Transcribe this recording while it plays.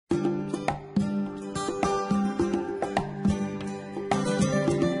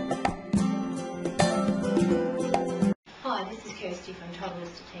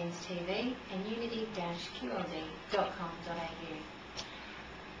Champions TV and unity-qld.com.au.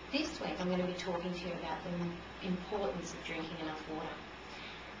 This week I'm going to be talking to you about the importance of drinking enough water.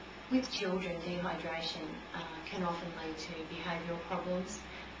 With children, dehydration can often lead to behavioural problems.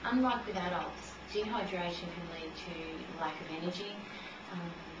 Unlike with adults, dehydration can lead to lack of energy,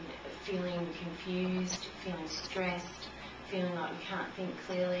 feeling confused, feeling stressed, feeling like you can't think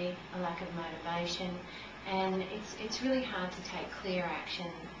clearly, a lack of motivation, and it's really hard to take clear action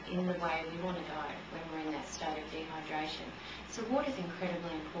in the way we want to go when we're in that state of dehydration. So water is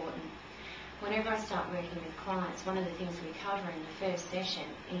incredibly important. Whenever I start working with clients, one of the things we cover in the first session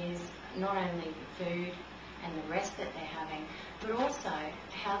is not only the food and the rest that they're having, but also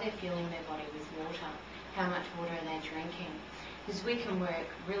how they're filling their body with water, how much water are they drinking. Because we can work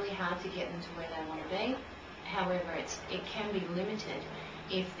really hard to get them to where they want to be. However, it can be limited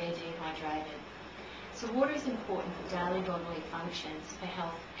if they're dehydrated. So water is important for daily bodily functions, for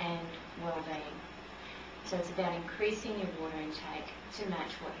health and well-being. So it's about increasing your water intake to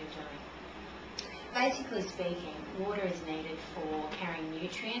match what you're doing. Basically speaking, water is needed for carrying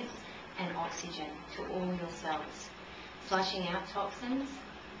nutrients and oxygen to all your cells, flushing out toxins,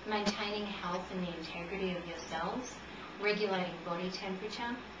 maintaining health and the integrity of your cells, regulating body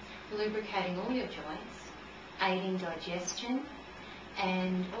temperature, lubricating all your joints, aiding digestion,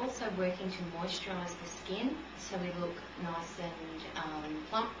 and also working to moisturise the skin so we look nice and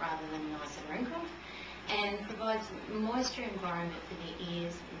plump rather than nice and wrinkled, and provides moisture environment for the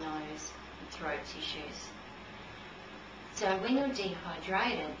ears, nose, and throat tissues. So when you're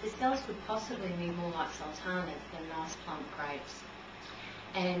dehydrated, the cells would possibly be more like sultanas than nice plump grapes.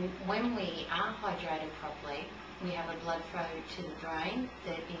 And when we are hydrated properly, we have a blood flow to the brain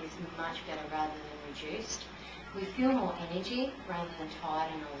that is much better rather than reduced. We feel more energy rather than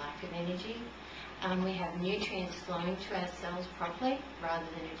tired and a lack of energy. We have nutrients flowing to our cells properly rather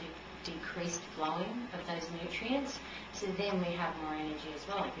than a decreased flowing of those nutrients. So then we have more energy as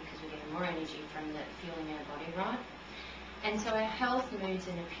well because we're getting more energy from the fueling our body right. And so our health, moods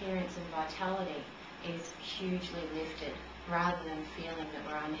and appearance and vitality is hugely lifted rather than feeling that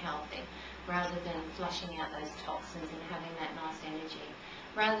we're unhealthy, rather than flushing out those toxins and having that nice energy,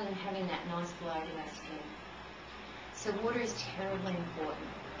 rather than having that nice glow to our skin. So water is terribly important.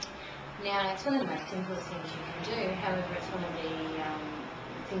 Now, it's one of the most simplest things you can do, however, it's one of the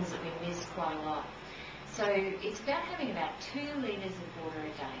things that we miss quite a lot. So it's about having about 2 litres of water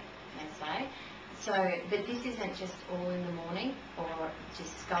a day, they say. So, but this isn't just all in the morning or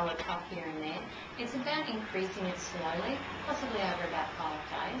just scull a cup here and there. It's about increasing it slowly, possibly over about 5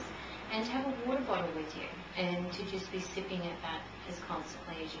 days, and to have a water bottle with you and to just be sipping at that as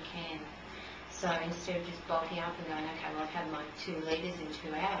constantly as you can. So instead of just bulking up and going, okay, well, I've had my 2 litres in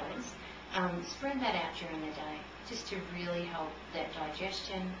 2 hours, spread that out during the day just to really help that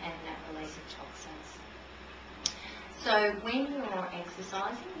digestion and that release of toxins. So when you're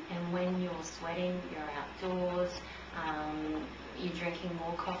exercising and when you're sweating, you're outdoors, you're drinking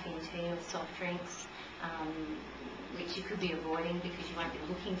more coffee and tea or soft drinks, which you could be avoiding because you won't be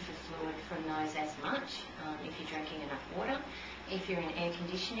looking for fluid from those as much if you're drinking enough water. If you're in air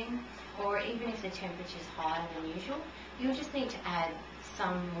conditioning, or even if the temperature is higher than usual, you'll just need to add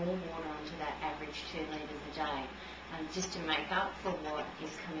some more water onto that average 2 litres a day, just to make up for what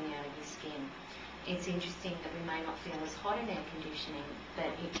is coming out of your skin. It's interesting that we may not feel as hot in air conditioning, but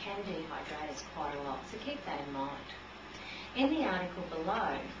it can dehydrate us quite a lot, so keep that in mind. In the article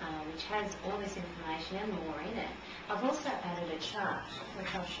below, which has all this information and more in it, I've also added a chart,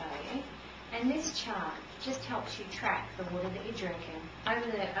 which I'll show you. And this chart just helps you track the water that you're drinking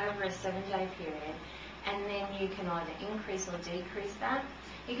over a 7-day period, and then you can either increase or decrease that.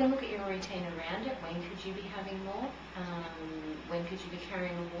 You can look at your routine around it. When could you be having more? When could you be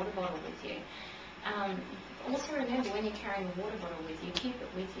carrying a water bottle with you? Also remember, when you're carrying a water bottle with you, keep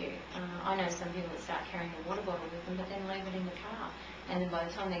it with you. I know some people that start carrying a water bottle with them, but then leave it in the car. And then by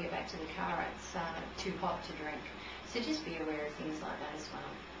the time they get back to the car, it's too hot to drink. So just be aware of things like that as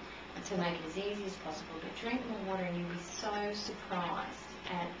well. And to make it as easy as possible, but drink more water and you'll be so surprised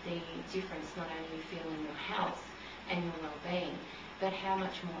at the difference not only you feel in your health and your well-being, but how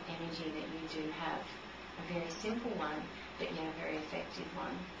much more energy that you do have. A very simple one, but yet a very effective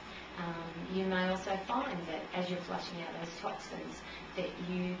one. You may also find that as you're flushing out those toxins, that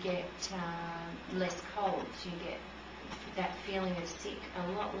you get less colds, you get that feeling of sick a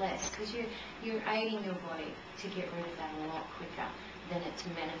lot less, because you're aiding your body to get rid of that a lot quicker than it to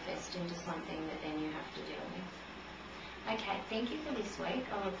manifest into something that then you have to deal with. Okay, thank you for this week.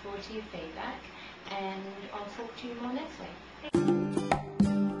 I look forward to your feedback, and I'll talk to you more next week.